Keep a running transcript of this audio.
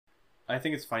I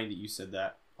think it's funny that you said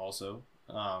that also,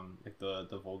 like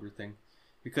the vulgar thing,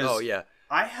 because Oh yeah.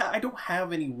 I don't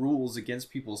have any rules against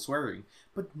people swearing,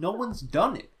 but no one's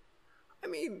done it. I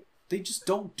mean, They just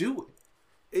don't do it.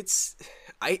 it's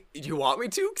you want me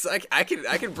to? Cuz I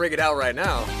can bring it out right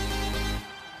now.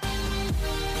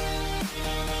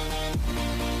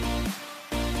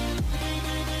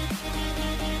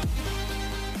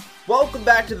 Welcome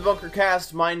back to the Bunker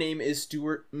Cast. My name is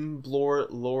Stuart Mblor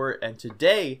Lore, and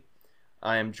today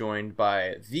I am joined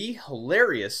by the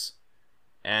hilarious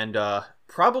and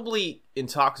probably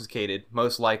intoxicated,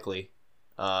 most likely,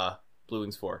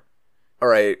 Bluewings4. All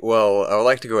right. Well, I would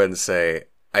like to go ahead and say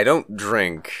I don't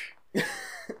drink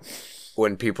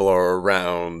when people are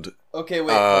around. Okay,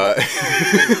 wait.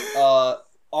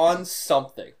 On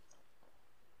something,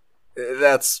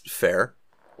 That's fair.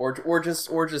 or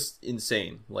just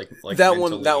insane, like that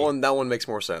mentally. one makes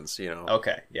more sense,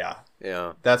 Okay, yeah,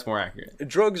 Yeah. that's more accurate.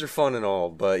 Drugs are fun and all,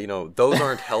 but those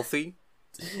aren't healthy.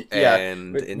 Yeah,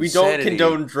 And we don't insanity-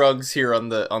 condone drugs here on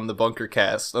the Bunker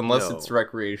Cast unless No. it's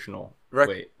recreational.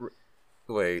 Wait.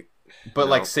 But No.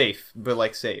 like safe. But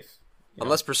like safe. You know?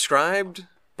 Unless prescribed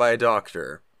by a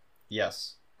doctor,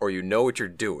 Yes. or you know what you're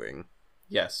doing,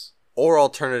 Yes. or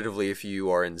alternatively, if you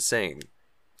are insane,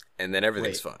 and then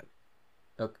everything's Wait. fine.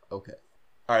 Okay.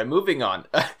 All right. Moving on.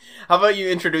 How about you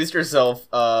introduce yourself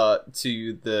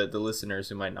to the listeners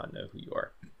who might not know who you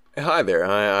are? Hi there,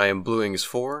 I am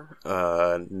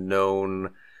Bluewings4,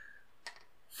 known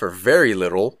for very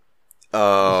little.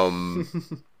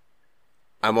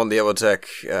 I'm on the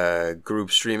Evotech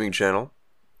group streaming channel,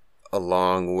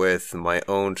 along with my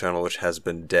own channel, which has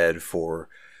been dead for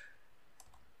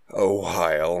a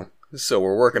while. So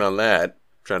we're working on that.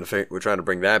 We're trying to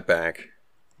bring that back.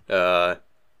 But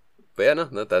yeah,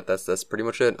 no, that's pretty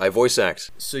much it. I voice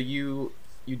act. So you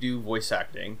do voice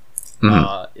acting.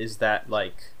 Mhm. Is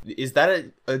that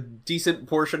a decent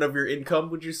portion of your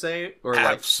income? Would you say, or like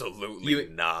Absolutely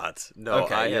not. No,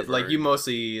 okay, I have like you earned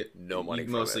mostly no money you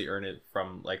from mostly it. earn it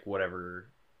from like whatever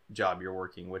job you're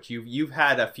working, which you've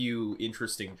had a few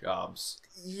interesting jobs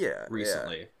Yeah,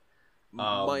 recently.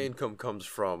 yeah. My income comes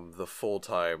from the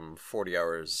full-time 40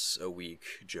 hours a week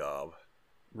job.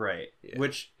 Right. Yeah.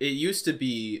 Which it used to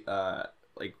be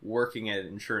like working at an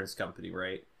insurance company,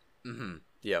 right? Mm-hmm.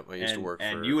 Yeah, I used to work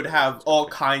and for you would an have insurance all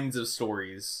company. kinds of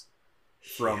stories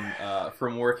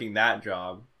from working that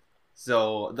job.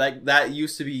 So that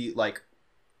used to be like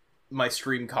my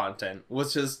stream content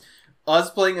was just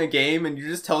us playing a game and you're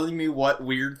just telling me what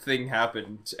weird thing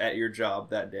happened at your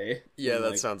job that day. Yeah, And, that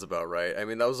like, sounds about right. I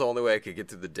mean, that was the only way I could get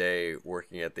through the day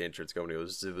working at the insurance company. It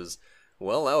was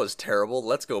well, that was terrible.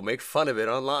 Let's go make fun of it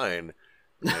online.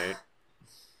 Right?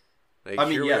 Like, I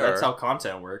mean, here we yeah, that's are. how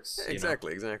content works. Yeah, you know?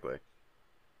 exactly.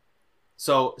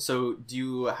 So do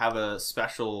you have a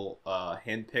special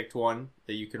hand-picked one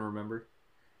that you can remember?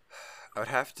 I would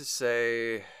have to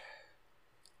say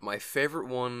my favorite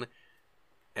one,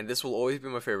 and this will always be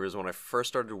my favorite, is when I first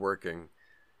started working.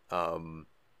 I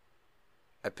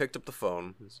picked up the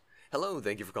phone. Hello,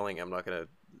 thank you for calling.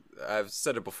 I've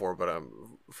said it before, but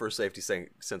for safety sake,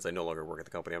 since I no longer work at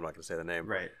the company, I'm not gonna say the name.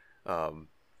 Right. Um,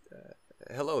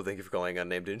 Hello, thank you for calling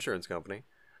unnamed insurance company.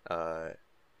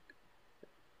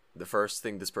 The first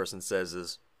thing this person says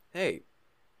is, "Hey,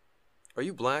 are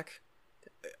you black?"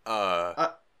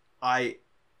 I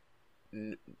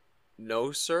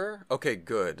No, sir. Okay,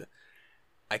 good.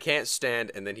 I can't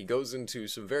stand. And then he goes into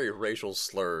some very racial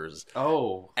slurs,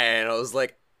 oh and I was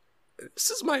like, "This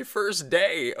is my first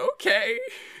day." Okay.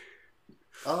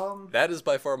 That is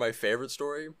by far my favorite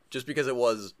story, just because it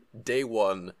was day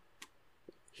one.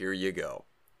 Here you go.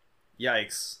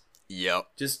 Yikes.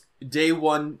 Yep. Just day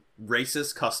one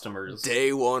racist customers.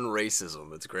 Day one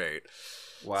racism. It's great.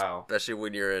 Wow. Especially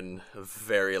when you're in a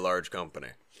very large company.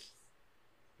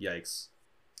 Yikes.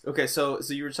 Okay, so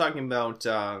you were talking about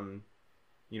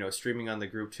streaming on the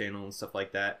group channel and stuff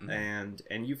like that, Mhm.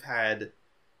 and you've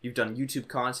done YouTube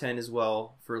content as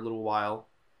well for a little while.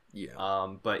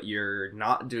 Yeah. But you're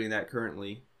not doing that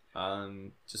currently.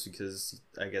 Just because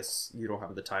I guess you don't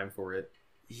have the time for it.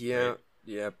 Yeah. Right.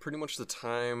 Yeah, pretty much the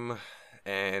time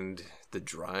and the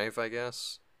drive, I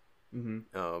guess.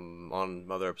 Mm-hmm.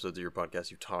 On other episodes of your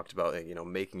podcast, you've talked about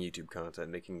making YouTube content,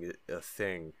 making it a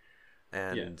thing,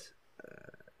 and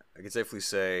I can safely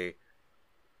say,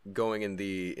 going in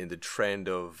the trend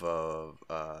of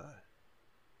I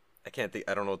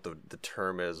don't know what the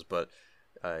term is, but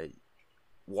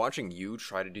watching you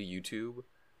try to do YouTube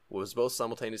was both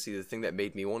simultaneously the thing that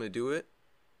made me want to do it,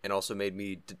 and also made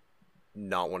me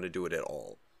not want to do it at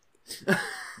all.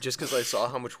 Just because I saw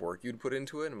how much work you'd put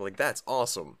into it, and I'm like, that's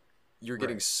awesome. You're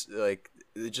getting Right. like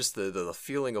just the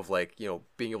feeling of like, you know,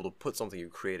 being able to put something you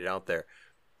created out there,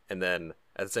 and then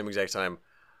at the same exact time,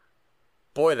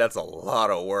 boy, that's a lot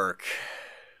of work.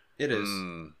 It is.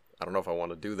 I don't know if I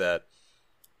want to do that.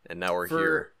 And now we're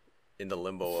here in the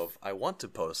limbo of, I want to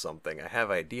post something, I have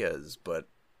ideas, but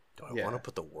do I want to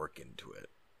put the work into it?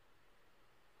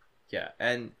 Yeah,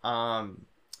 and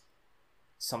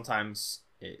sometimes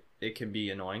it can be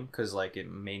annoying because like it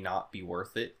may not be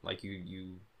worth it. Like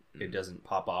it doesn't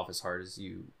pop off as hard as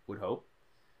you would hope.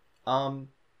 But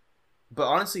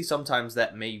honestly, sometimes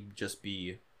that may just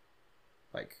be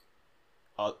like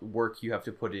work you have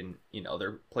to put in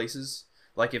other places.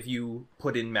 Like if you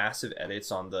put in massive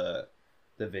edits on the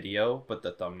video, but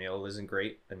the thumbnail isn't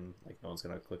great, and like no one's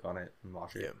gonna click on it and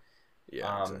watch it.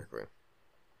 Yeah, exactly.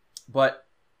 But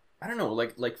I don't know,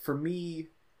 like for me,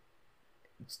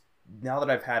 now that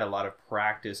I've had a lot of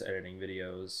practice editing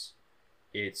videos,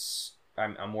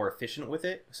 I'm more efficient with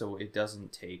it, so it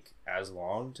doesn't take as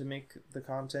long to make the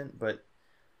content. But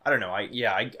I don't know,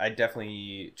 I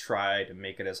definitely try to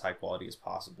make it as high quality as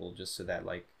possible, just so that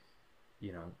like,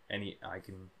 you know, I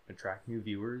can attract new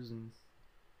viewers and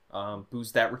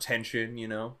boost that retention, you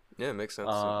know. Yeah, it makes sense.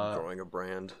 Growing a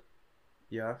brand.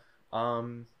 Yeah.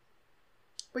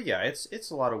 But yeah,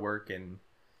 it's a lot of work, and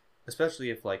especially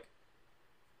if like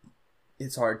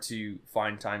it's hard to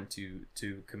find time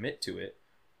to commit to it.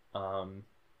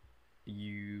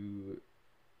 You're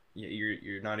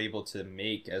not able to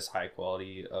make as high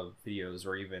quality of videos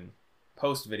or even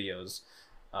post videos,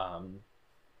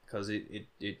 because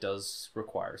it does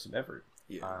require some effort.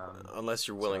 Yeah, unless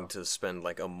you're willing to spend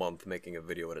like a month making a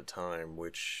video at a time,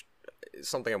 which is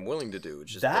something I'm willing to do.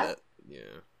 It's just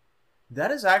that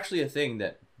is actually a thing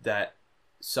that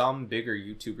some bigger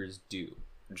YouTubers do.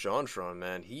 JonTron,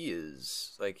 man, he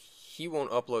is like, he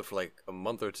won't upload for like a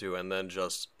month or two, and then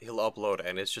he'll upload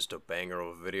and it's just a banger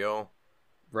of a video.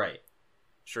 Right.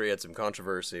 Sure, he had some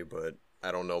controversy, but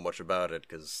I don't know much about it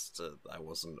because I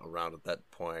wasn't around at that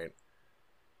point.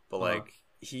 But like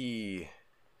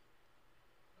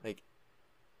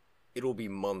it'll be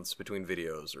months between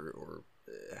videos or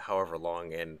however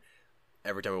long, and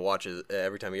every time he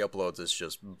uploads, it's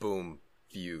just boom,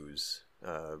 views.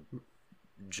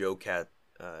 Joe Cat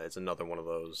is another one of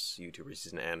those YouTubers.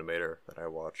 He's an animator that I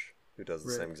watch who does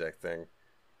the same exact thing.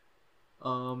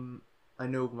 I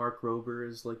know Mark Rober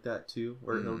is like that too,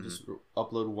 where he'll just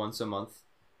upload once a month,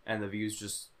 and the views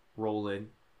just roll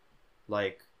in.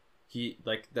 That's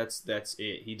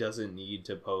it. He doesn't need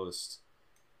to post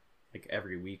like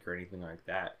every week or anything like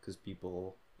that, because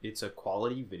it's a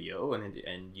quality video, and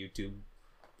YouTube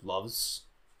loves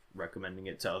recommending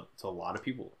it to a lot of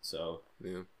people. So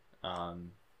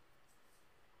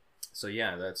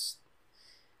that's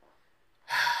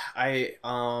I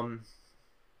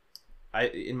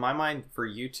in my mind, for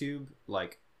YouTube,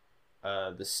 like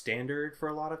the standard for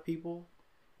a lot of people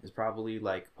is probably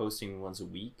like posting once a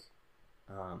week.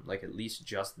 Like at least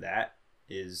just that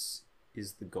is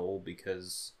the goal,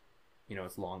 because you know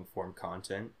it's long form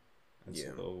content, and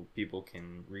so people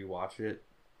can rewatch it.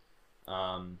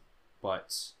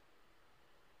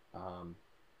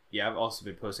 I've also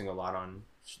been posting a lot on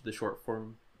the short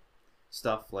form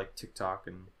stuff like TikTok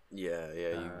and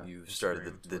you've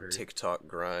started the TikTok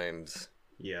grind.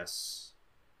 Yes.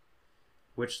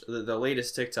 Which the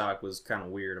latest TikTok was kind of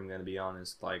weird, I'm gonna be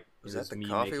honest. Like, was that the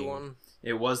coffee one?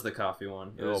 It was the coffee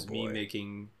one. It was me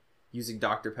using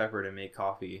Dr. Pepper to make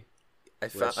coffee. I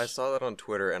saw that on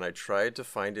Twitter, and I tried to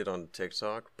find it on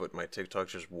TikTok, but my TikTok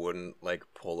just wouldn't like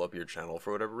pull up your channel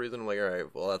for whatever reason. I'm like, all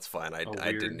right, well that's fine. I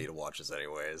didn't need to watch this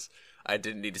anyways. I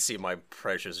didn't need to see my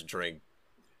precious drink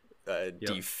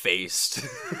defaced.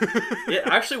 It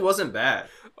actually wasn't bad.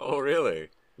 Oh really?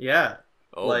 Yeah.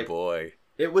 Oh boy.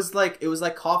 It was like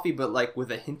coffee, but like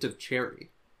with a hint of cherry.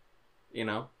 You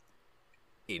know.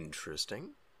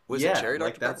 Interesting. Was it cherry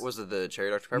Dr. Pepper? Was it the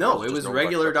cherry Dr. Pepper? No, it was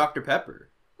regular Dr. Pepper.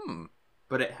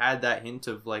 But it had that hint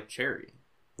of like cherry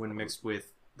when mixed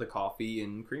with the coffee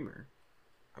and creamer.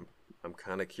 I'm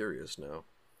kind of curious now.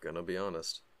 Gonna be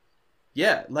honest.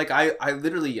 Yeah, like I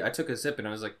literally took a sip and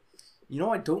I was like, you know,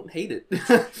 I don't hate it.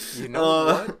 You know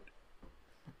what?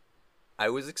 I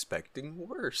was expecting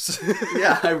worse.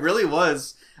 Yeah, I really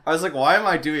was. I was like, why am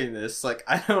I doing this? Like,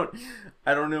 I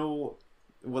don't know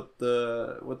what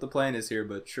the plan is here,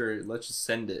 but sure, let's just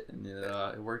send it, and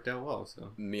it worked out well.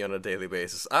 So me on a daily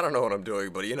basis, I don't know what I'm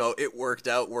doing, but you know, it worked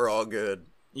out. We're all good.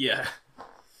 Yeah.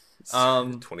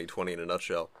 2020 in a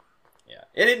nutshell. Yeah,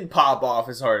 it didn't pop off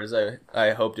as hard as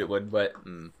I hoped it would, but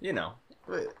you know,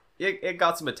 it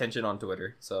got some attention on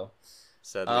Twitter. So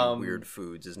sadly, weird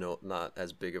foods is not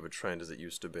as big of a trend as it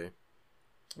used to be.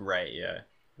 Right. Yeah,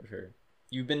 for sure.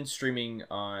 you've been streaming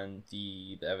on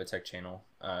the Evotech channel.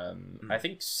 I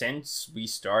think since we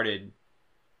started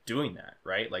doing that,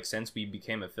 right? Like since we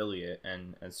became affiliate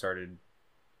and started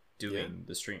doing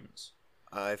the streams.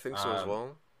 I think so as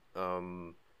well.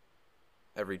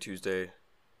 Every Tuesday,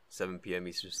 7 p.m.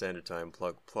 Eastern Standard Time.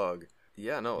 Plug.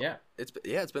 Yeah, no. Yeah.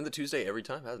 It's been the Tuesday every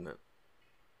time, hasn't it?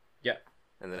 Yeah.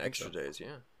 And then extra days,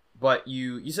 yeah. But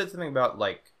you said something about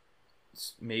like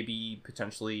maybe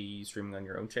potentially streaming on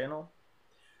your own channel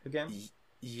again.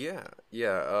 Yeah.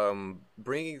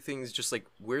 Bringing things, just like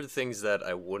weird things that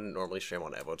I wouldn't normally stream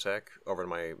on Evotech over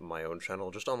to my own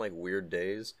channel, just on like weird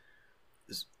days.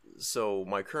 So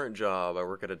my current job, I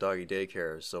work at a doggy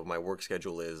daycare, so my work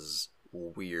schedule is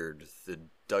weird. The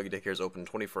doggy daycare is open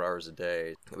 24 hours a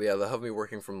day. But yeah, they'll have me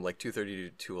working from like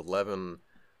 2:30 to 11,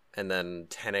 and then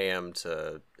 10 a.m.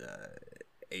 to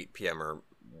 8 p.m. or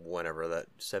whenever that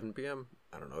 7 p.m.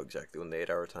 I don't know exactly when the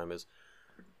 8-hour time is.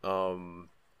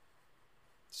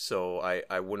 So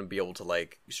I wouldn't be able to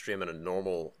like stream at a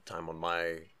normal time on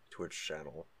my Twitch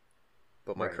channel.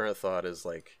 But my current thought is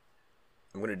like,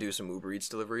 I'm going to do some Uber Eats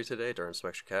delivery today to earn some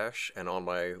extra cash, and on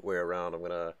my way around I'm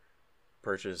going to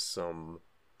purchase some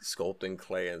sculpting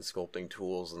clay and sculpting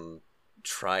tools and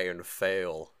try and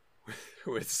fail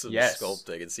with some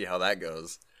sculpting and see how that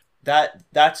goes. That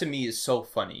to me is so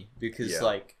funny because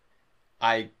like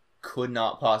I could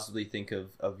not possibly think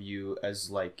of you as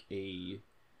like a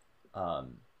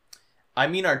I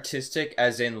mean artistic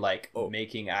as in like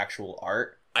making actual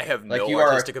art. I have like no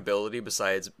artistic ability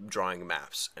besides drawing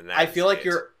maps, and I feel like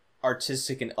you're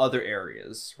artistic in other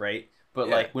areas, right? But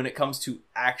like when it comes to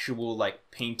actual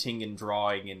like painting and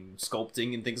drawing and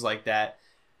sculpting and things like that,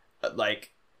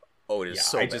 like it is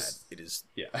so bad. It is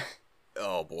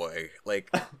oh boy,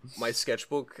 like my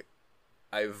sketchbook,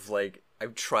 I've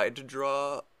tried to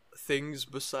draw things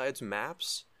besides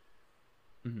maps,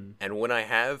 and when I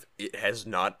have, it has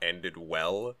not ended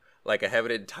well. Like I have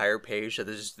an entire page that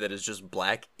is just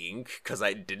black ink because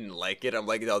I didn't like it. I'm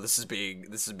like, no, this is being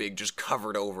just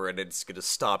covered over and it's gonna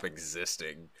stop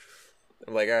existing.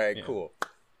 I'm like, all right, cool.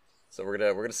 So we're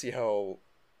gonna see how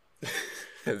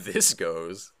this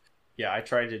goes. Yeah, I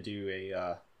tried to do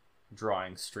a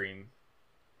drawing stream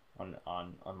on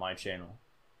my channel,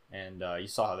 and you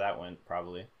saw how that went,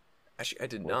 probably. Actually, I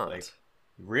did not. Like,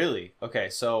 really? Okay,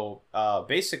 so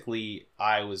basically,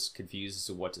 I was confused as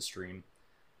to what to stream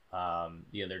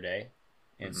the other day,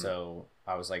 and so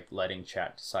I was like letting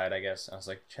chat decide, I guess. I was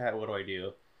like, chat, what do I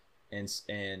do? And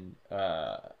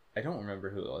I don't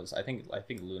remember who it was. I think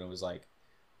Luna was like,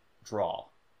 draw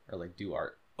or like do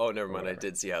art. Oh, never mind. I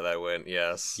did see how that went.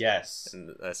 Yes.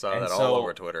 And I saw that all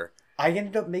over Twitter. I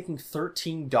ended up making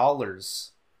 $13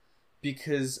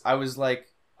 because I was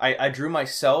like, I drew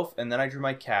myself and then I drew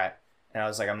my cat, and I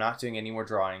was like, I'm not doing any more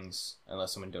drawings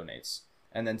unless someone donates.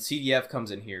 And then CDF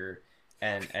comes in here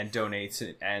and donates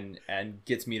and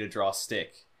gets me to draw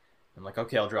Stick. I'm like,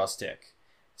 okay, I'll draw Stick.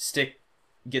 Stick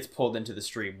gets pulled into the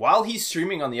stream while he's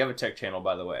streaming on the Evotech channel,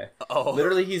 by the way.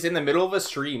 Literally, he's in the middle of a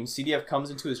stream. CDF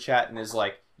comes into his chat and is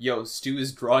like, yo, Stu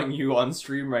is drawing you on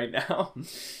stream right now.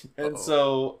 And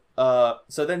so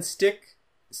then Stick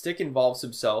involves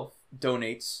himself,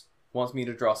 donates, wants me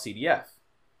to draw CDF.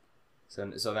 So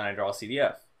then I draw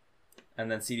CDF.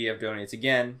 And then CDF donates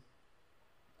again,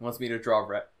 wants me to draw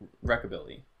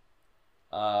Rec-ability.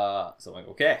 So I'm like,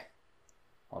 okay,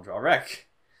 I'll draw Rec.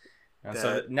 And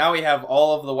so now we have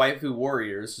all of the waifu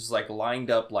warriors just like lined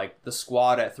up like the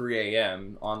squad at 3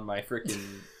 a.m. on my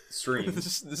freaking stream. The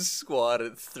squad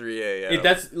at 3 a.m.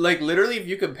 That's like literally, if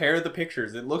you compare the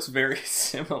pictures, it looks very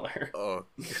similar. Oh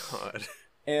god.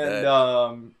 And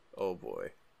oh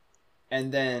boy.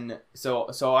 And then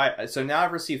so now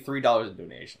I've received $3 in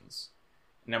donations,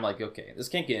 and I'm like, okay, this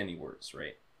can't get any worse,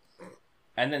 right?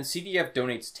 And then CDF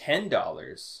donates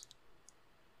 $10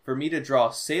 for me to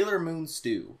draw Sailor Moon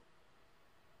Stew.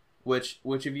 Which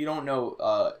if you don't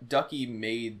know, Ducky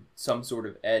made some sort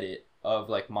of edit of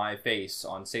like my face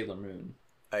on Sailor Moon.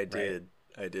 I did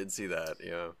see that,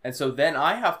 yeah. And so then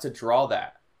I have to draw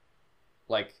that,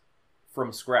 like,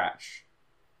 from scratch.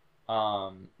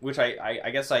 Which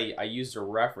I guess I used a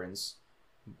reference,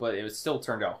 but it still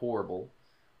turned out horrible.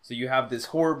 So you have this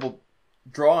horrible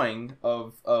drawing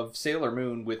of Sailor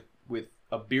Moon with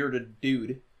a bearded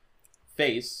dude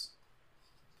face.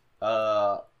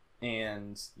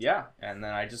 And then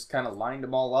I just kind of lined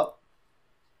them all up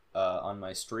on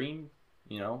my stream.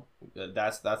 You know,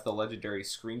 that's the legendary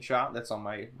screenshot that's on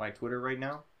my Twitter right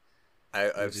now.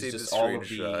 I've seen the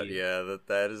screenshot.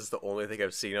 That is the only thing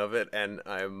I've seen of it, and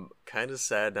I'm kind of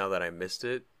sad now that I missed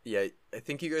it. Yeah, I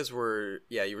think you guys were.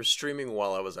 Yeah, you were streaming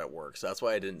while I was at work, so that's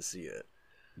why I didn't see it.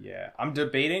 Yeah, I'm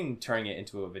debating turning it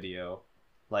into a video,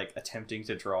 like attempting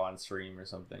to draw on stream or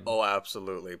something. Oh,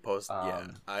 absolutely. Yeah,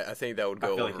 I think that would I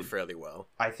go feel over fairly well.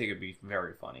 I think it'd be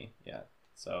very funny. Yeah.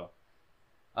 So,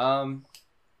 um,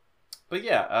 but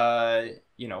yeah,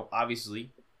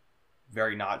 obviously,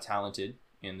 very not talented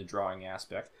in the drawing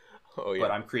aspect, Oh yeah,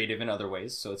 but I'm creative in other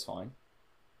ways, so it's fine.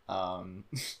 Um,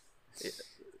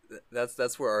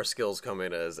 that's where our skills come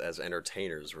in as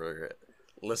entertainers.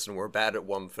 We're bad at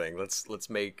one thing. Let's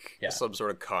make Yeah. some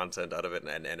sort of content out of it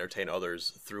and entertain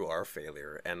others through our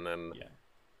failure. And then yeah.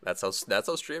 that's how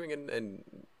streaming and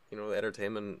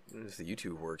entertainment the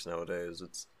YouTube works nowadays.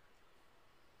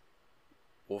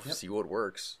 We'll see what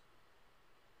works.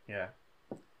 Yeah.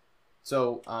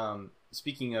 So,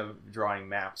 speaking of drawing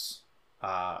maps,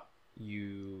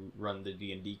 you run the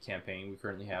D&D campaign we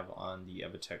currently have on the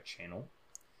Evatech channel.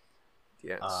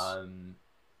 Yes.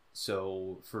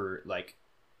 So for like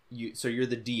you're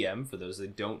the DM for those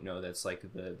that don't know. That's like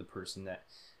the person that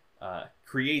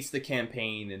creates the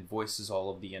campaign and voices all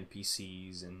of the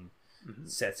NPCs and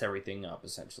sets everything up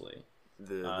essentially.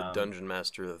 The dungeon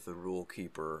master, the rule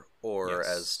keeper, or yes.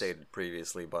 as stated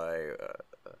previously by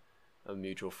a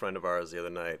mutual friend of ours the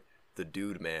other night, the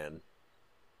dude man.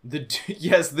 The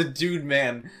dude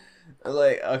man.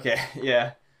 Like, okay,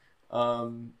 yeah.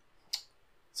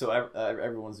 So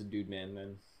everyone's a dude man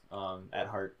then, at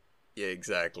heart. Yeah,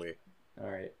 exactly. All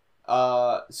right.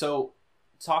 So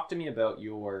talk to me about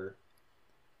your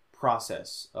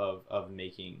process of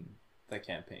making the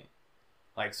campaign.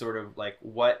 Like, sort of like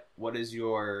what is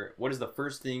the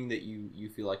first thing that you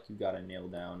feel like you got to nail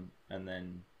down, and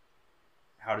then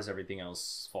how does everything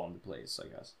else fall into place, I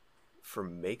guess? For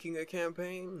making a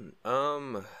campaign,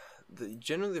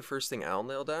 generally the first thing I'll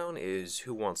nail down is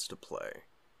who wants to play.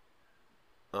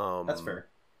 That's fair.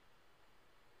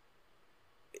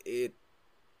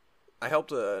 I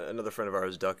helped another friend of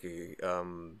ours, Ducky,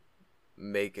 I'm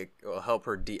helping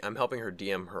her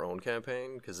DM her own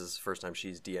campaign because this is the first time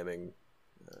she's DMing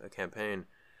a campaign.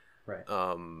 Right.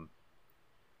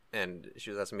 And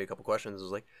she was asking me a couple questions. I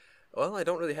was like, well, I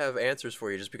don't really have answers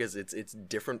for you just because it's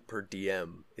different per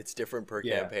DM. It's different per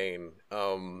campaign.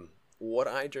 What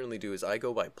I generally do is I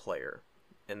go by player,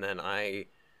 and then I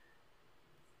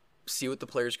see what the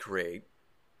players create.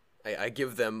 I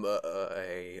give them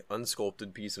a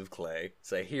unsculpted piece of clay.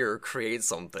 Say, here, create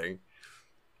something.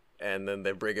 And then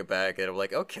they bring it back, and I'm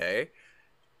like, okay,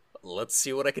 let's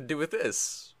see what I can do with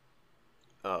this.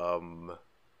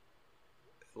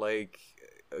 Like,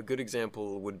 a good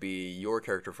example would be your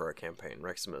character for our campaign,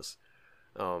 Reximus.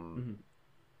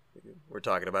 We're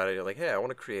talking about it, you're like, hey, I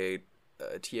want to create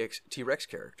a T-Rex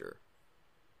character.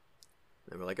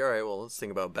 And we're like, alright, well, let's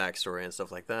think about backstory and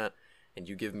stuff like that. And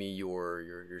you give me your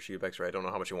sheet of backstory. I don't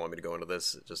know how much you want me to go into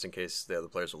this, just in case the other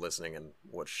players are listening and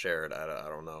what's shared. I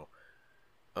don't know.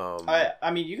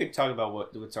 I mean, you could talk about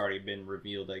what's already been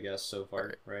revealed, I guess, so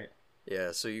far, right?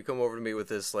 Yeah, so you come over to me with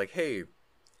this, like, hey,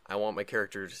 I want my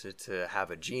character to have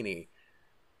a genie,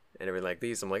 and everything like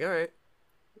these. I'm like, alright.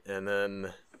 And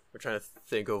then we're trying to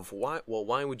think of why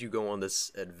would you go on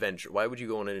this adventure? Why would you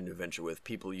go on an adventure with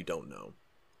people you don't know?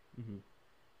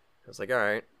 I was like,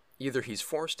 alright, either he's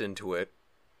forced into it,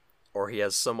 or he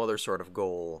has some other sort of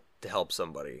goal to help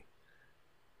somebody.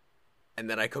 And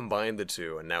then I combined the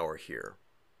two, and now we're here.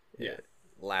 Yeah.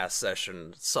 Last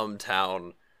session, some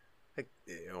town,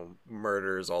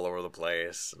 murders all over the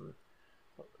place, and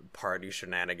party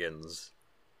shenanigans.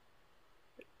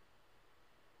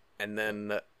 And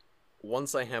then,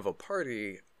 once I have a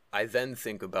party, I then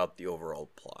think about the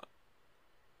overall plot.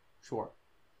 Sure.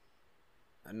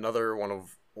 Another one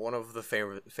of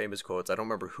the famous quotes, I don't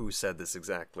remember who said this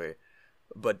exactly,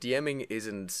 but DMing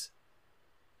isn't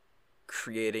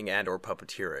creating and or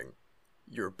puppeteering.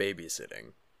 You're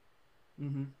babysitting.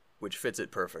 Which fits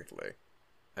it perfectly.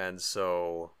 And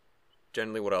so,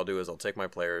 generally what I'll do is I'll take my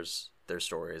players, their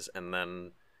stories, and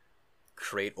then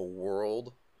create a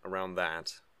world around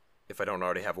that, if I don't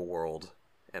already have a world,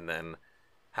 and then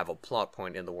have a plot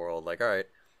point in the world, like, alright,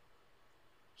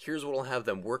 here's what I'll have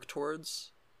them work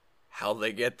towards. How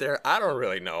they get there, I don't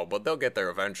really know, but they'll get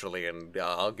there eventually, and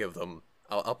I'll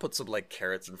put some, like,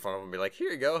 carrots in front of them and be like,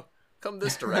 here you go, come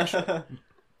this direction.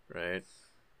 Right?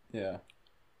 Yeah.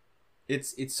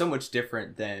 It's so much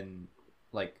different than,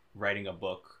 like, writing a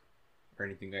book or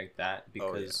anything like that,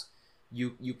 because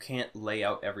you can't lay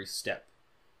out every step.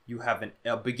 You have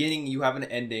a beginning, you have an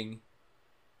ending,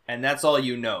 and that's all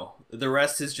you know. The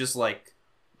rest is just, like,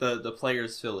 the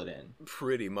players fill it in.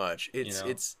 Pretty much.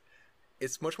 It's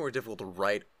much more difficult to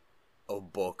write a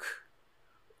book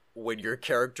when your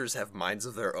characters have minds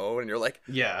of their own, and you're like,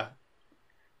 yeah,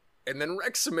 And then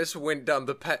Reximus went down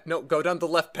the path. No, go down the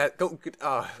left path. Go.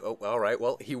 Oh, all right.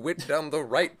 Well, he went down the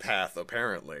right path,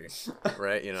 apparently.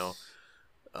 Right? You know.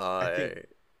 I think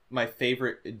my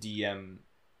favorite DM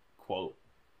quote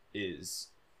is,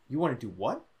 "You want to do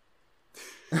what?"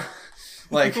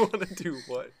 Like, you want to do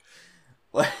what?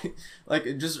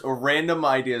 Like just random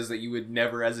ideas that you would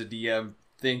never, as a DM,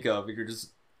 think of. You're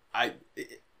just,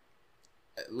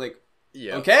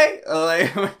 Yeah. Okay,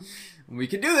 we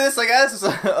can do this, I guess.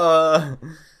 One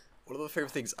of the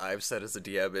favorite things I've said as a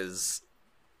DM is,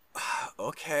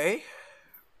 okay,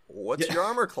 what's your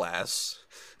armor class?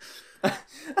 And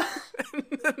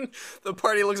then the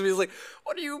party looks at me and is like,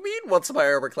 what do you mean, what's my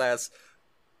armor class?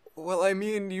 Well, I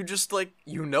mean, you just, like,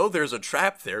 you know there's a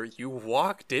trap there. You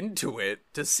walked into it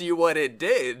to see what it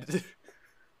did.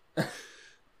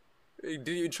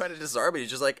 You try to disarm it, he's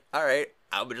just like, alright,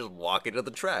 I'm gonna just walk into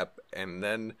the trap. And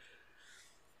then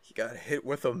he got hit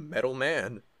with a metal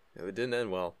man. It didn't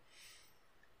end well.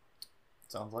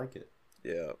 Sounds like it.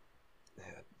 Yeah.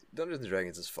 Dungeons &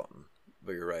 Dragons is fun,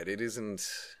 but you're right, it isn't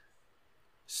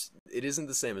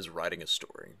the same as writing a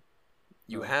story.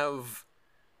 You have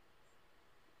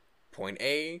point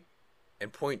A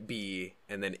and point B,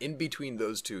 and then in between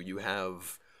those two you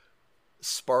have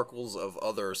sparkles of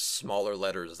other smaller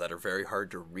letters that are very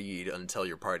hard to read until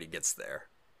your party gets there.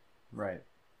 Right.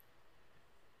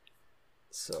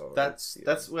 So that's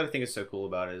what I think is so cool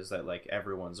about it, is that like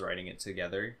everyone's writing it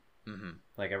together. Mm-hmm.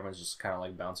 Like everyone's just kind of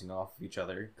like bouncing off of each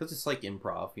other, because it's like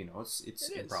improv, you know.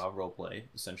 It's improv role play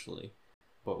essentially,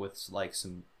 but with like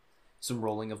some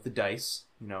rolling of the dice,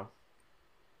 you know.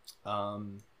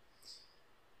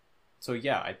 So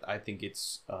yeah, I think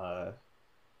it's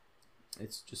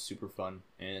just super fun,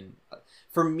 and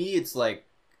for me, it's like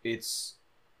it's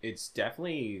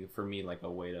definitely for me like a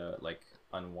way to like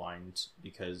unwind,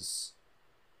 because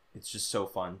it's just so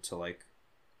fun to like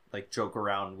joke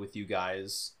around with you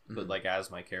guys, but like as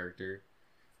my character,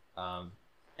 and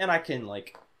I can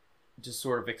like just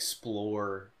sort of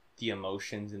explore the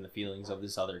emotions and the feelings of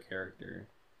this other character,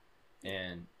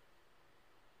 and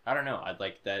I don't know, I'd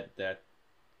like that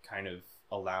kind of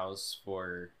allows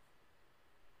for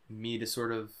me to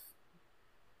sort of,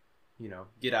 you know,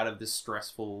 get out of this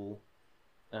stressful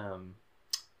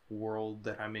world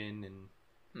that I'm in,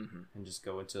 and just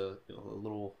go into a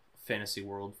little fantasy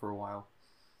world for a while.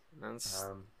 That's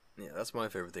my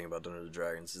favorite thing about Dungeons &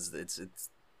 Dragons, is that it's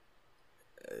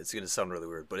going to sound really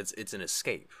weird, but it's an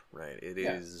escape, right? It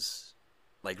is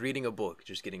like reading a book,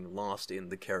 just getting lost in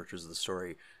the characters of the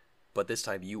story, but this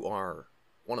time you are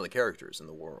one of the characters in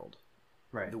the world.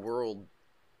 Right. The world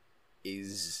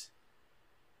is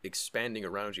expanding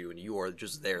around you, and you are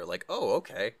just there like, oh,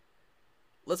 okay,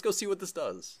 let's go see what this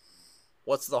does.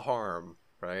 What's the harm,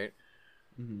 right?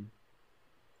 Mm-hmm.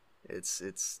 It's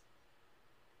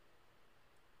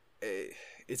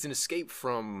an escape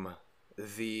from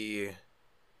the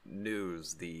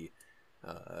news, the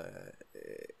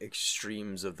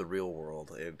extremes of the real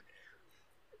world.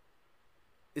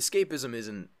 Escapism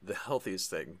isn't the healthiest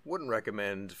thing. Wouldn't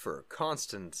recommend for a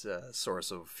constant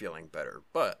source of feeling better,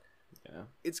 but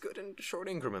it's good in short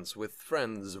increments with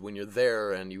friends when you're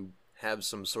there and you have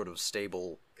some sort of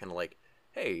stable kind of like,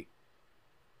 hey,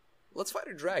 let's fight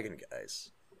a dragon,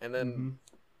 guys. And then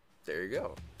there you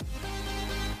go.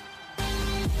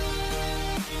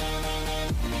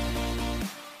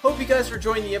 Hope you guys are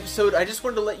enjoying the episode. I just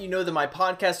wanted to let you know that my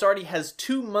podcast already has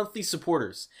 2 monthly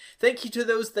supporters. Thank you to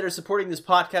those that are supporting this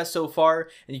podcast so far,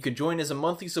 and you can join as a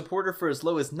monthly supporter for as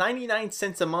low as 99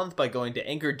 cents a month by going to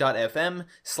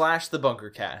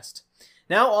anchor.fm/thebunkercast.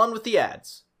 Now on with the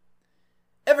ads.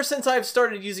 Ever since I've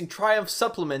started using Triumph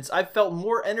supplements, I've felt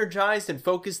more energized and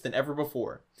focused than ever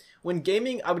before. When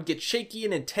gaming, I would get shaky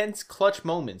and intense clutch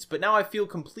moments, but now I feel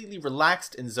completely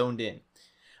relaxed and zoned in.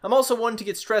 I'm also one to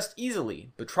get stressed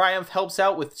easily, but Triumph helps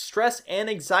out with stress and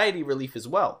anxiety relief as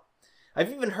well.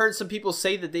 I've even heard some people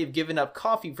say that they've given up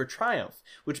coffee for Triumph,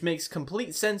 which makes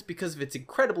complete sense because of its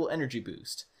incredible energy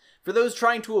boost. For those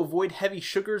trying to avoid heavy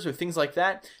sugars or things like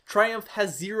that, Triumph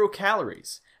has 0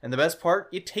 calories, and the best part,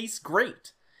 it tastes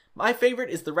great. My favorite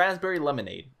is the raspberry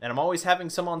lemonade, and I'm always having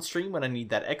some on stream when I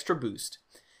need that extra boost.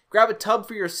 Grab a tub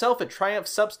for yourself at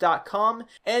TriumphSups.com,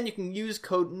 and you can use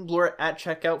code NBLOR at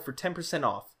checkout for 10%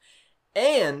 off.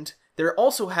 And they're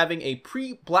also having a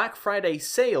pre-Black Friday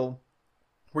sale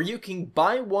where you can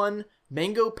buy 1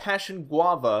 Mango Passion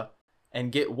Guava and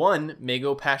get 1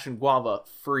 Mango Passion Guava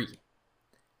free.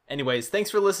 Anyways, thanks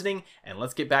for listening, and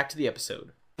let's get back to the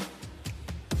episode.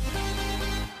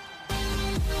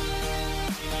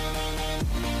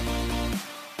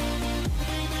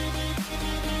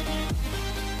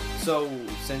 So,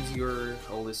 since you're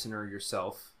a listener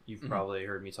yourself, You've probably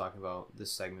heard me talking about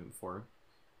this segment before,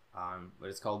 but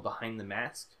it's called Behind the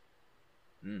Mask.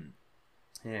 Mm.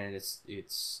 And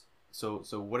it's so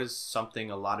what is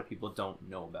something a lot of people don't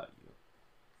know about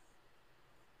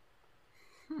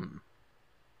you?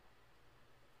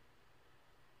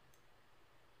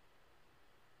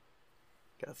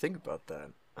 Gotta think about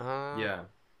that. Yeah.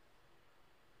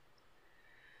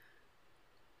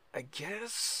 I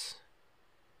guess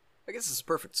this is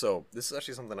perfect. So this is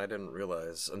actually something I didn't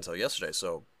realize until yesterday.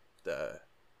 So,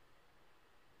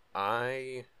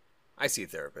 I see a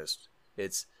therapist.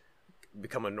 It's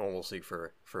become a normalcy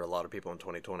for a lot of people in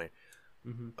 2020.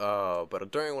 Mm-hmm.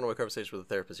 But during one of my conversations with a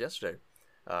therapist yesterday,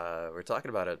 we were talking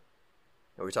about it.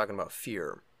 And we were talking about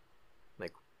fear,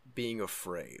 like being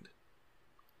afraid.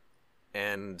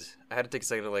 And I had to take a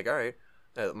second to like, all right.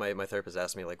 My therapist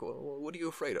asked me like, what are you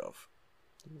afraid of?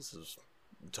 This is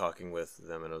talking with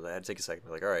them, and I had to take a second to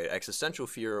be like, all right, existential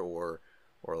fear or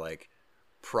like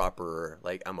proper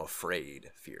like I'm afraid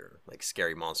fear, like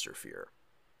scary monster fear.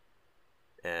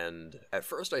 And at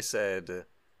first I said,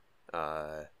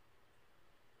 I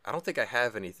don't think I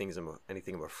have anything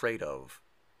I'm afraid of.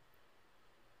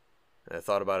 And I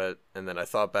thought about it, and then I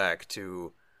thought back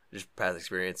to just past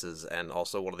experiences, and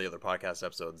also one of the other podcast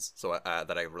episodes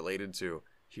that I related to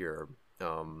here. I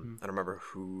don't remember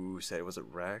who said it. Was it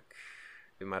Rec?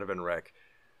 It might have been Rec.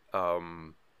 I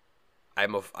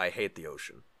hate the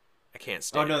ocean. I can't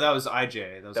stand. Oh no, that was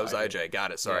IJ. That was IJ. Got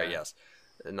it. Sorry. Yeah. Yes,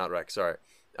 not Rec. Sorry,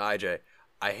 IJ.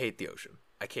 I hate the ocean.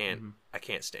 I can't. I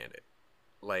can't stand it.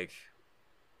 Like,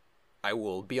 I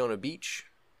will be on a beach,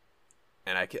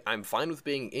 and I'm fine with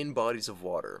being in bodies of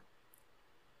water.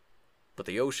 But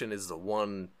the ocean is the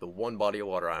one body of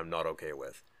water I'm not okay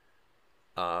with.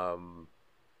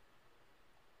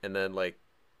 And then, like,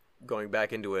 going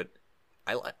back into it,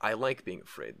 I like being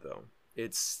afraid, though.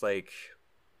 It's, like,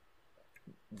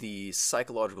 the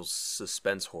psychological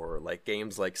suspense horror, like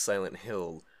games like Silent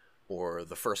Hill or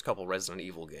the first couple Resident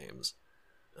Evil games.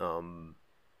 The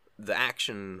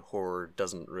action horror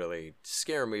doesn't really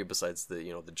scare me, besides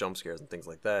the jump scares and things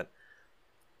like that.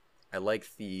 I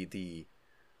like the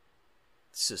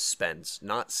suspense,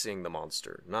 not seeing the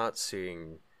monster, not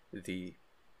seeing the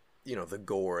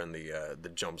gore and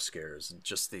the jump scares,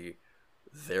 just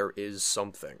there is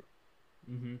something,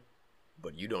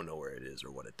 but you don't know where it is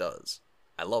or what it does.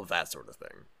 I love that sort of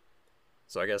thing.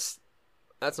 So I guess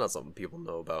that's not something people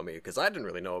know about me, because I didn't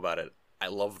really know about it. I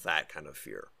love that kind of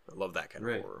fear. I love that kind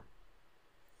of horror.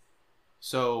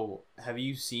 So have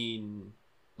you seen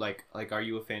like are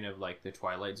you a fan of like the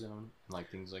Twilight Zone and like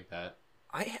things like that?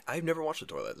 I've never watched the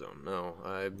Twilight Zone. No,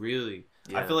 Really?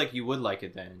 Yeah. I feel like you would like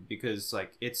it then, because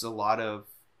like it's a lot of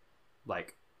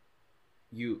like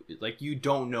you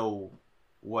don't know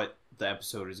what the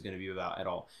episode is going to be about at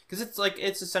all, because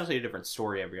it's essentially a different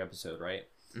story every episode, right?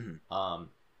 Mm-hmm.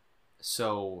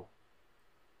 So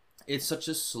it's such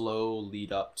a slow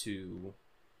lead up to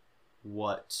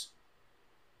what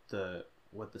the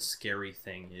scary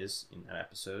thing is in that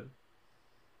episode.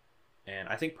 And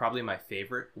I think probably my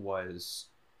favorite was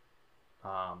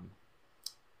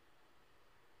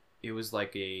it was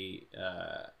like a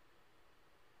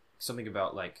something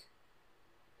about like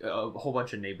a whole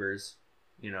bunch of neighbors,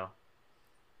 and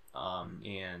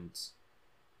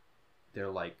they're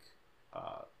like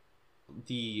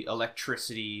the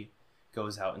electricity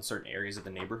goes out in certain areas of the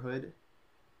neighborhood,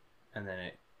 and then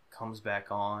it comes back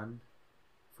on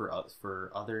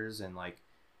for others, and like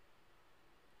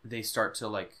they start to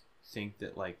like think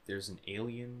that like there's an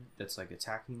alien that's like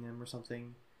attacking them or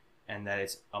something, and that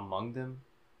it's among them.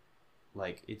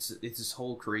 Like it's this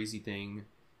whole crazy thing,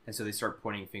 and so they start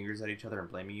pointing fingers at each other and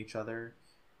blaming each other,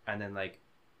 and then like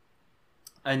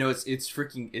I know it's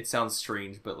freaking, it sounds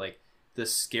strange, but like the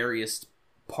scariest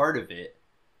part of it,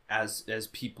 as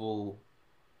people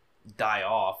die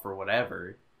off or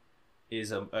whatever,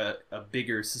 is a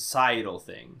bigger societal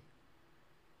thing.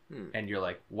 And you're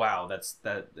like, wow, it's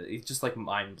just like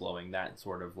mind blowing. That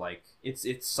sort of like it's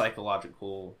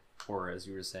psychological horror, as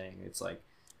you were saying. It's like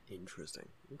interesting.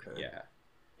 Okay. Yeah,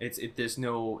 it's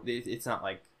not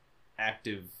like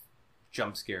active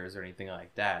jump scares or anything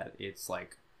like that. It's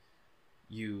like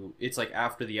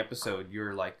after the episode,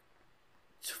 you're like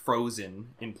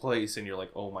frozen in place, and you're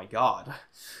like, oh my god,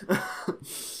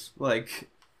 like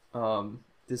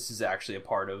this is actually a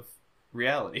part of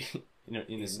reality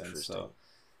in a sense. So.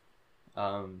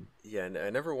 Yeah, I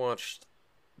never watched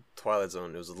Twilight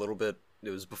Zone. It was a little bit. It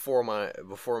was before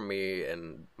me,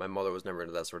 and my mother was never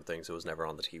into that sort of thing, so it was never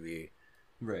on the TV.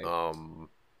 Right.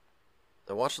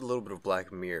 I watched a little bit of Black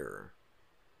Mirror,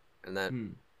 and that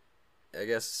I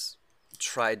guess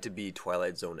tried to be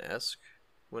Twilight Zone-esque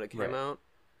when it came out.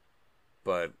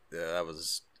 but that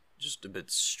was just a bit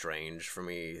strange for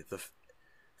me. The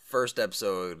first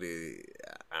episode,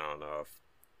 I don't know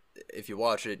if you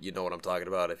watch it, you know what I'm talking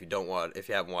about. If you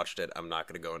haven't watched it, I'm not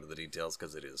going to go into the details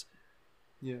because it is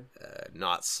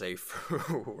not safe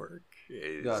for work.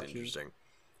 It's interesting.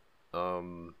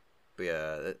 But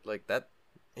yeah, like that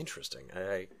interesting.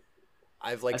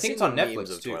 I've like I think seen it's on the Netflix memes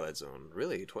of too. Twilight Zone.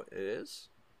 Really, it is.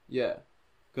 Yeah,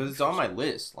 because it's on my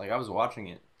list. Like I was watching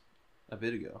it a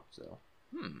bit ago. So.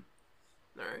 All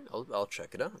right, I'll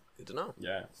check it out. Good to know.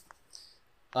 Yeah.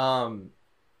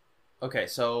 Okay,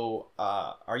 so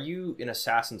are you an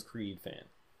Assassin's Creed fan?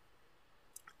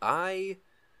 I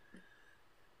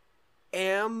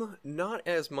am not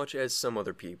as much as some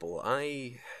other people.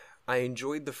 I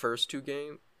enjoyed the first two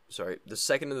games. Sorry, the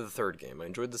second and the third game. I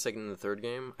enjoyed the second and the third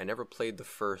game. I never played the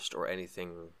first or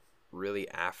anything really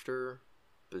after,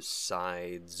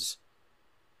 besides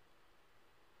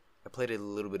I played a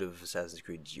little bit of Assassin's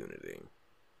Creed Unity.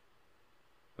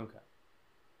 Okay.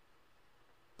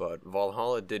 But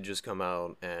Valhalla did just come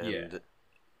out, and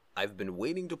I've been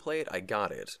waiting to play it. I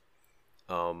got it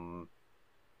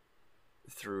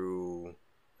through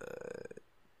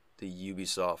the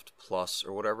Ubisoft Plus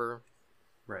or whatever.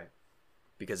 Right.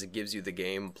 Because it gives you the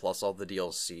game plus all the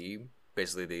DLC,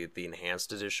 basically the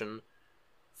enhanced edition,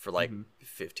 for like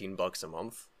 $15 a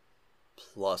month,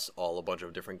 plus a bunch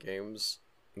of different games,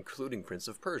 including Prince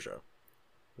of Persia,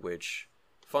 which,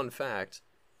 fun fact,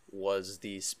 was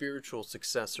the spiritual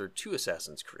successor to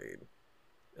Assassin's Creed.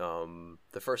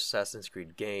 The first Assassin's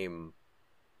Creed game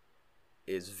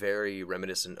is very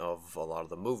reminiscent of a lot of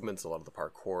the movements, a lot of the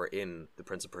parkour in the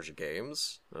Prince of Persia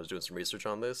games. I was doing some research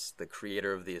on this. The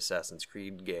creator of the Assassin's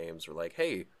Creed games were like,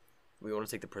 hey, we want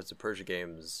to take the Prince of Persia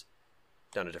games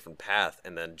down a different path,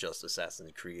 and then just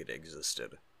Assassin's Creed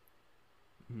existed.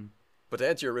 But to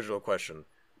answer your original question,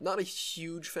 not a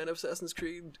huge fan of Assassin's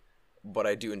Creed, but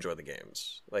I do enjoy the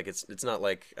games. Like, it's not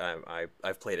like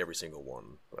I've played every single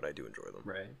one, but I do enjoy them.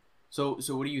 Right. So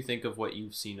what do you think of what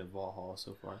you've seen of Valhalla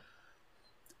so far?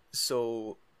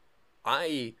 So,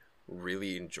 I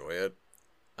really enjoy it.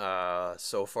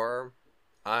 So far,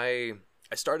 I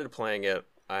started playing it.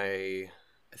 I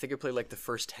think I played like the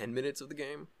first 10 minutes of the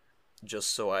game,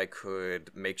 just so I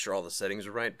could make sure all the settings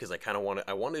were right, because I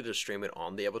wanted to stream it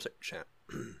on the Evotech channel.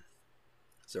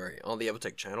 On the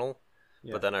Evotech channel.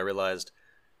 Yeah. But then I realized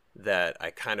that I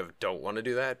kind of don't want to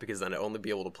do that, because then I'd only be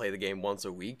able to play the game once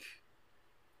a week.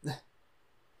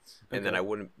 And then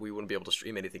we wouldn't be able to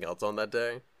stream anything else on that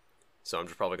day. So I'm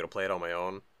just probably going to play it on my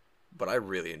own. But I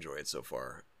really enjoy it so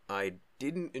far. I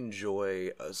didn't enjoy...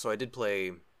 so I did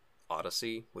play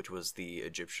Odyssey, which was the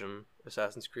Egyptian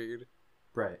Assassin's Creed.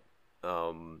 Right.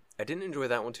 I didn't enjoy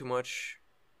that one too much,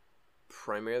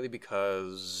 primarily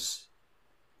because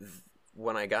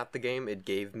when I got the game, it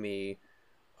gave me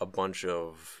a bunch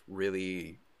of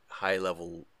really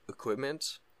high-level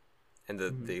equipment. And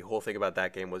the whole thing about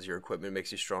that game was your equipment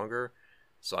makes you stronger.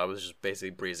 So I was just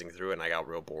basically breezing through it, and I got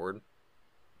real bored.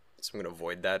 So I'm going to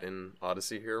avoid that in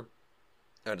Odyssey here.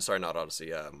 Sorry, not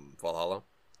Odyssey, Valhalla.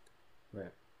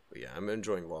 Right. But yeah, I'm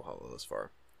enjoying Valhalla thus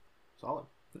far. Solid.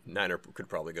 Niner could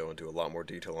probably go into a lot more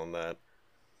detail on that.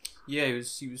 Yeah, he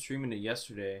was streaming it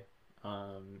yesterday.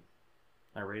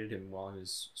 I rated him while he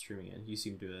was streaming it, and he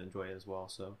seemed to enjoy it as well,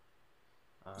 so...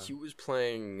 he was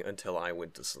playing until I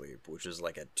went to sleep, which is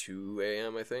like at 2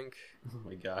 a.m., I think. Oh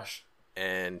my gosh.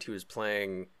 And he was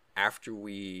playing after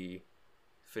we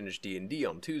finished D&D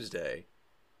on Tuesday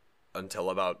until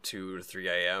about 2 to 3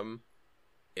 a.m.,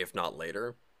 if not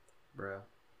later. Bruh.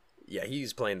 Yeah,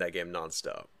 he's playing that game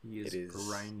nonstop. He is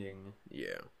grinding.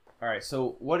 Yeah. Alright,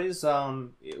 so what is,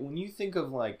 when you think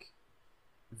of, like,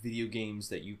 video games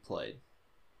that you played,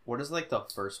 what is, like, the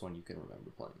first one you can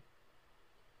remember playing?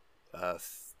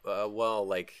 Well,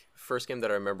 like, first game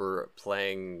that I remember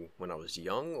playing when I was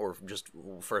young, or just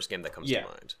first game that comes to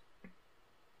mind?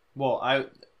 Well,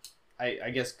 I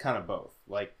guess kind of both.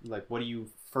 Like, what do you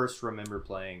first remember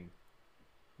playing,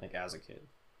 like, as a kid?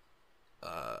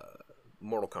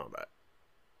 Mortal Kombat.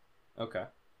 Okay.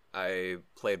 I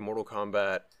played Mortal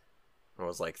Kombat when I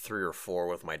was, like, 3 or 4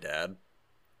 with my dad.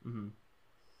 Mm-hmm.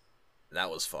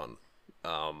 That was fun.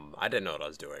 I didn't know what I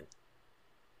was doing.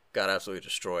 Got absolutely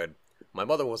destroyed. My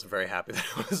mother wasn't very happy that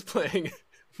I was playing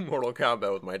Mortal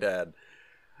Kombat with my dad.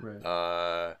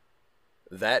 Right.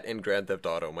 That and Grand Theft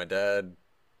Auto. My dad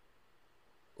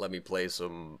let me play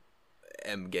some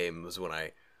M games when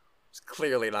I was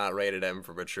clearly not rated M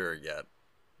for mature yet.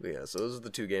 But yeah, so those are the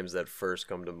two games that first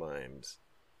come to mind.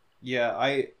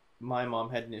 Yeah, my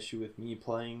mom had an issue with me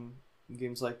playing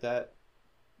games like that.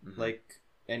 Mm-hmm. Like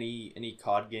any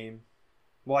COD game.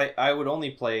 Well, I would only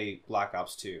play Black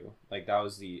Ops 2. Like that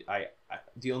was the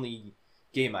only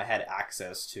game I had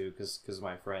access to because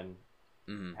my friend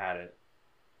had it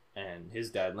and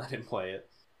his dad let him play it.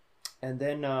 And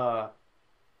then and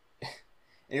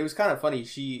it was kind of funny.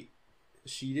 She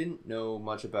didn't know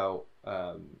much about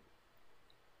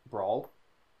Brawl,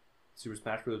 Super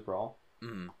Smash Bros. Brawl.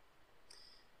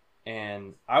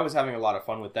 And I was having a lot of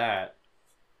fun with that.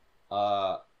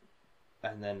 And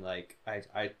then like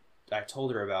I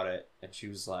told her about it, and she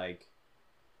was like,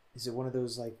 "Is it one of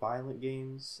those like violent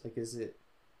games? Like, is it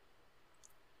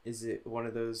one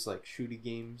of those like shooty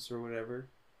games or whatever?"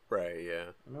 Right. Yeah.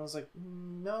 And I was like,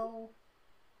 "No,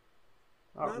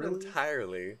 not really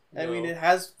entirely. I No. mean, it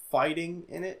has fighting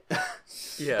in it.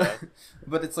 Yeah.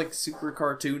 But it's like super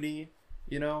cartoony,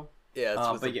 you know." Yeah,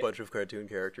 it's with a yeah, bunch of cartoon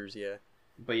characters. Yeah.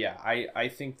 but yeah, I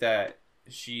think that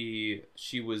she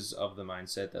was of the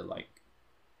mindset that like,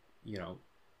 you know,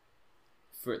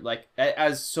 for like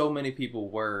as so many people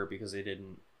were because they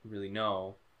didn't really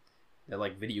know that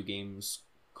like video games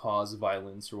cause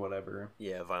violence or whatever.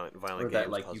 Yeah, violent Or games that,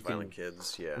 like, cause you violent can-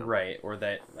 kids. Yeah. Right, or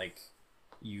that like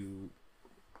you,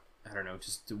 I don't know,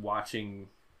 just watching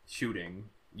shooting,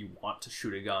 you want to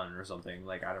shoot a gun or something.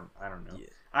 Like I don't know. Yeah.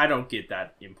 I don't get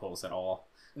that impulse at all.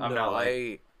 I'm not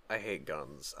like I hate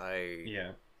guns.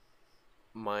 yeah.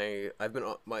 I've been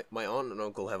my aunt and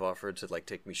uncle have offered to like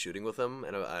take me shooting with them,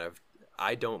 and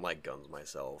I don't like guns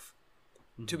myself.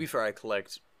 To be fair, I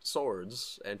collect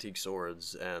swords, antique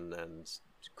swords, and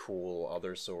cool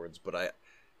other swords, but I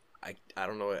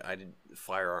don't know. I did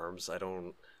firearms. I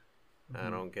don't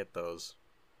get those.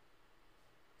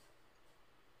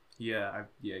 Yeah,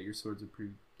 your swords are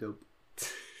pretty dope.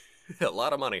 A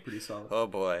lot of money. Pretty solid. Oh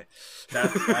boy.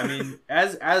 That I mean,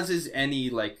 as is any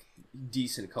like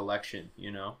decent collection,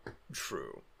 you know.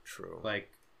 True.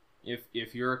 Like,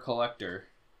 if you're a collector,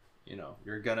 you know,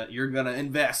 you're gonna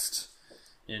invest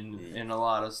in a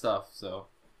lot of stuff. So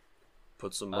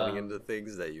Put some money into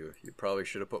things that you probably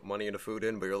should have put money into food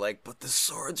in, but you're like, but the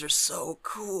swords are so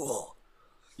cool.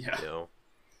 yeah, You know.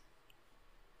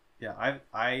 yeah.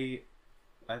 I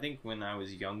think when I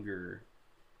was younger,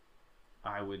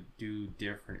 I would do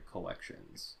different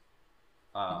collections.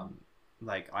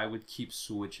 Like I would keep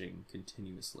switching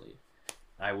continuously.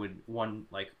 I would one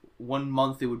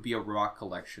month it would be a rock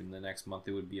collection. The next month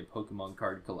it would be a Pokemon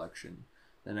card collection.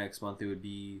 The next month it would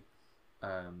be,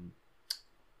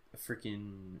 a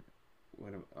freaking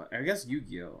I guess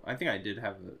Yu-Gi-Oh. I think I did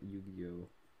have a Yu-Gi-Oh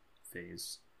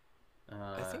phase.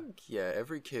 I think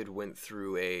every kid went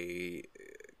through a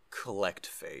collect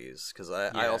phase because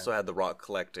I also had the rock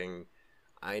collecting.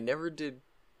 I never did.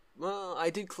 Well, I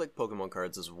did collect Pokemon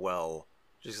cards as well,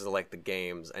 just because I like the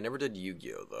games. I never did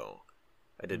Yu-Gi-Oh though.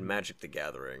 I did Magic the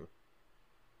Gathering.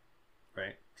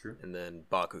 Right. True. And then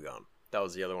Bakugan. That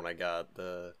was the other one I got.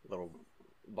 The little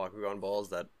Bakugan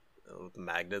balls that with the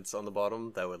magnets on the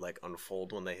bottom that would like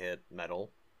unfold when they hit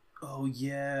metal. Oh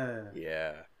yeah.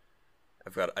 Yeah.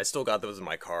 I still got those in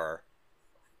my car.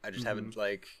 I just haven't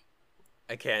like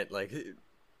I can't like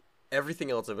everything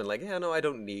else I've been like, yeah, no, I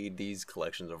don't need these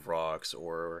collections of rocks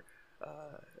or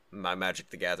my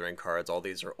Magic the Gathering cards. All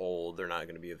these are old. They're not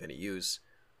going to be of any use.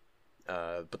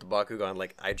 But the Bakugan,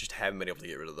 like, I just haven't been able to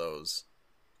get rid of those.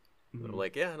 I'm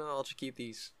like, yeah, no, I'll just keep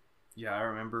these. Yeah, I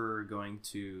remember going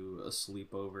to a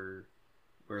sleepover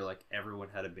where like everyone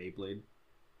had a Beyblade.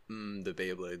 The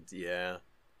Beyblades, yeah.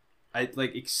 I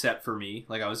like except for me,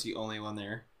 like I was the only one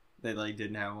there that like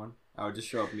didn't have one. I would just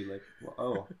show up and be like, well,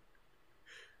 "Oh,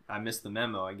 I missed the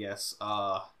memo, I guess."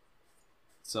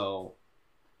 So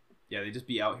yeah, they just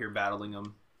be out here battling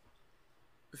them.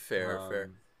 Fair.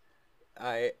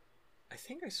 I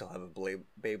think I still have a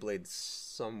Beyblade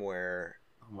somewhere.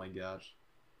 Oh my gosh.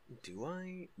 Do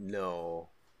I? No.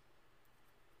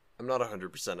 I'm not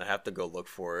 100%. I have to go look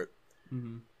for it.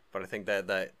 But I think that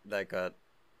got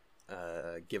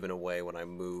given away when I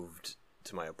moved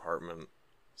to my apartment.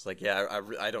 It's like, yeah,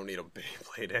 I don't need a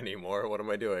Beyblade anymore. What am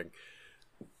I doing?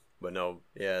 But no,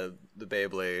 yeah, the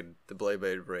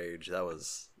Beyblade Rage, that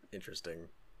was interesting.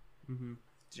 Did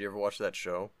you ever watch that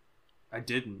show? I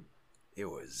didn't. It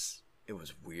was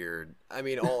weird. I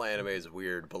mean, all anime is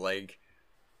weird, but like,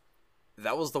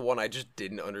 that was the one I just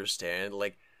didn't understand.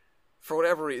 Like, for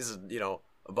whatever reason, you know,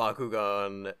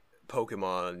 Bakugan,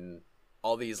 Pokemon,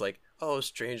 all these like, oh,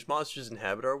 strange monsters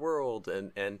inhabit our world,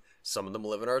 and some of them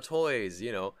live in our toys.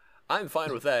 You know, I'm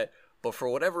fine with that. But for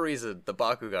whatever reason, the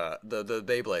Bakugan, the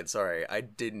Beyblade, sorry, I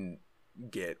didn't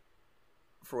get.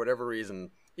 For whatever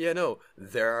reason, yeah, no,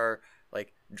 there are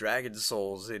like dragon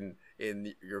souls in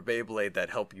your Beyblade that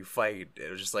help you fight. It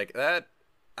was just like that.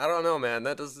 I don't know, man.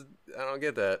 I don't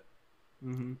get that.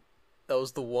 That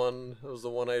was the one. That was the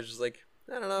one I was just like,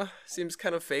 I don't know. Seems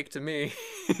kind of fake to me.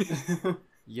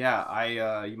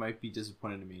 Yeah, you might be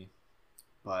disappointed in me,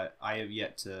 but I have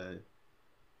yet to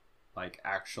like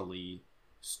actually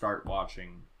start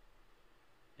watching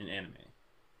an anime.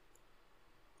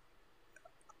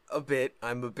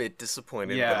 I'm a bit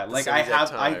disappointed. Yeah, but at the like same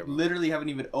exact I time, literally haven't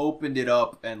even opened it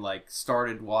up and like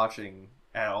started watching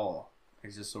at all.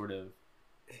 It's just sort of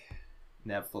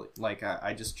Netflix. Like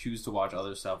I just choose to watch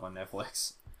other stuff on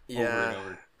Netflix over and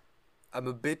over. I'm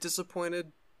a bit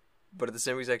disappointed, but at the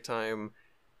same exact time,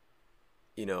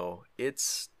 you know, it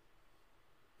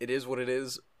is what it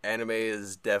is. Anime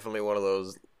is definitely one of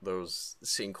those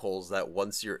sinkholes that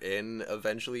once you're in,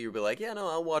 eventually you'll be like, yeah, no,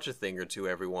 I'll watch a thing or two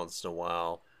every once in a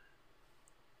while.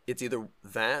 It's either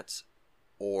that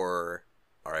or,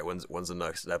 all right, when's the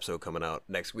next episode coming out?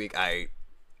 Next week?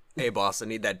 Hey boss, I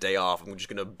need that day off. I'm just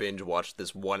gonna binge watch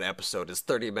this one episode. It's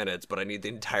 30 minutes, but I need the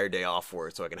entire day off for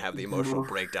it so I can have the emotional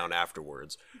breakdown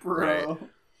afterwards. Bro. Right?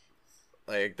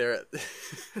 Like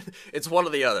it's one or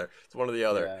the other. It's one or the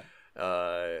other.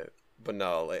 Yeah. But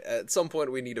no, like, at some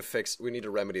point we need to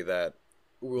remedy that.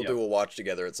 We'll do a watch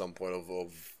together at some point of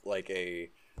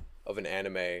an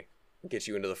anime, get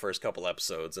you into the first couple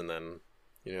episodes, and then,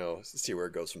 you know, see where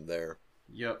it goes from there.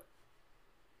 Yep.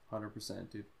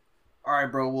 100%, dude. All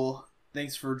right, bro. Well,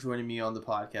 thanks for joining me on the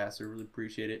podcast. I really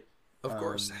appreciate it. Of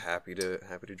course, happy to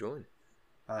join.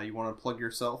 You want to plug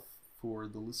yourself for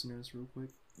the listeners real quick?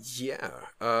 Yeah.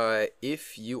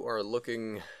 If you are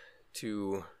looking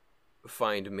to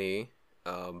find me,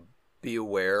 be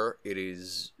aware it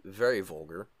is very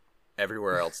vulgar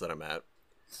everywhere else that I'm at.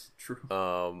 True.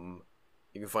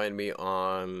 You can find me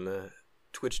on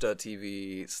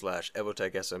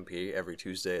twitch.tv/evotechsmp every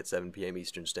Tuesday at 7 p.m.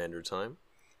 Eastern Standard Time.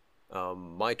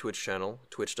 My Twitch channel,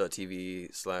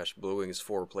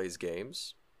 twitch.tv/Bluewings4 plays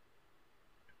games.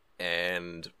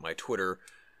 And my Twitter,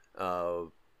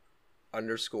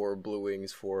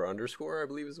 _Bluewings4_, I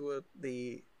believe is what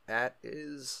the @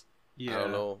 is. Yeah. I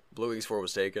don't know. Bluewings4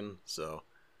 was taken, so.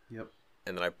 Yep.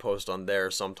 And then I post on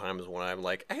there sometimes when I'm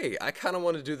like, hey, I kind of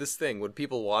want to do this thing. Would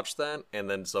people watch that? And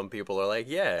then some people are like,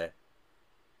 yeah.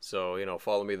 So, you know,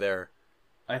 follow me there.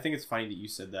 I think it's funny that you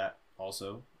said that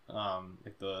also,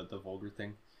 like the vulgar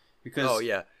thing. Because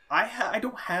I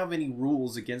don't have any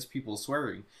rules against people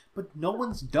swearing, but no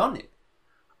one's done it.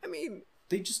 I mean,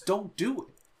 they just don't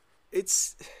do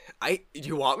it.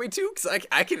 You want me to? Because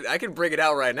I can bring it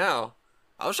out right now.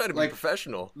 I was trying to be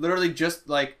professional. Literally just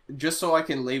so I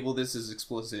can label this as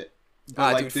explicit.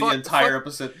 But dude, the entire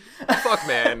episode. Fuck,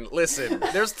 man. Listen,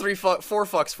 there's 4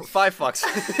 fucks, 5 fucks.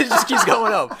 It just keeps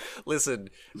going up.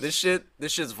 Listen, this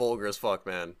shit's vulgar as fuck,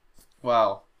 man.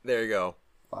 Wow. There you go.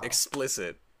 Wow.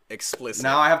 Explicit.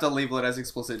 Now I have to label it as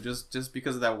explicit just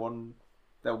because of that one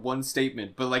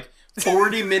statement. But like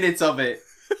 40 minutes of it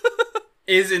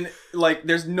isn't like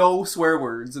there's no swear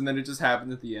words, and then it just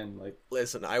happened at the end. Like,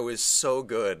 listen, I was so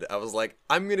good. I was like,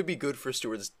 I'm gonna be good for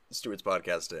Stuart's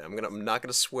podcast today. I'm not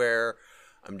gonna swear.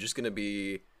 I'm just gonna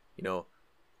be, you know,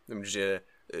 I'm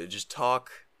just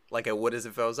talk like I would as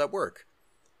if I was at work.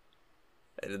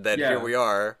 And then here we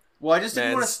are. Well, I just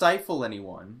didn't want to stifle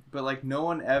anyone, but like no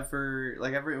one ever,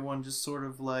 like everyone just sort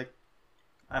of like,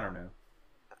 I don't know.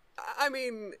 I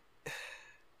mean,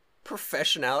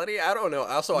 professionality? I don't know.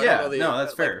 Also, I don't know no,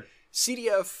 that's fair.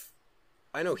 CDF,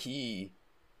 I know he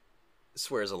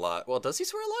swears a lot. Well, does he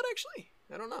swear a lot, actually?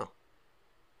 I don't know.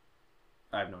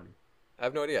 I have no idea. I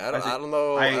have no idea. I don't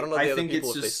know the other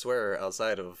people if they swear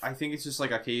outside of... I think it's just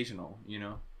like occasional, you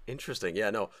know? Interesting. Yeah,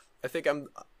 no. I think I'm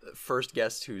the first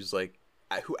guest who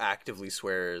actively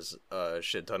swears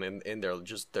shit ton in their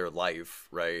life,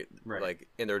 right? Like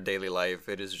in their daily life,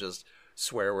 it is just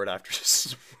swear word after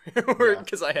swear word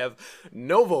because I have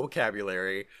no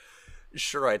vocabulary.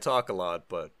 Sure, I talk a lot,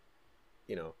 but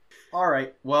you know. All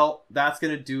right, well, that's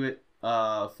gonna do it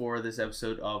for this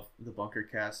episode of the Bunker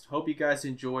Cast. Hope you guys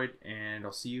enjoyed, and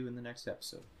I'll see you in the next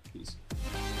episode. Peace.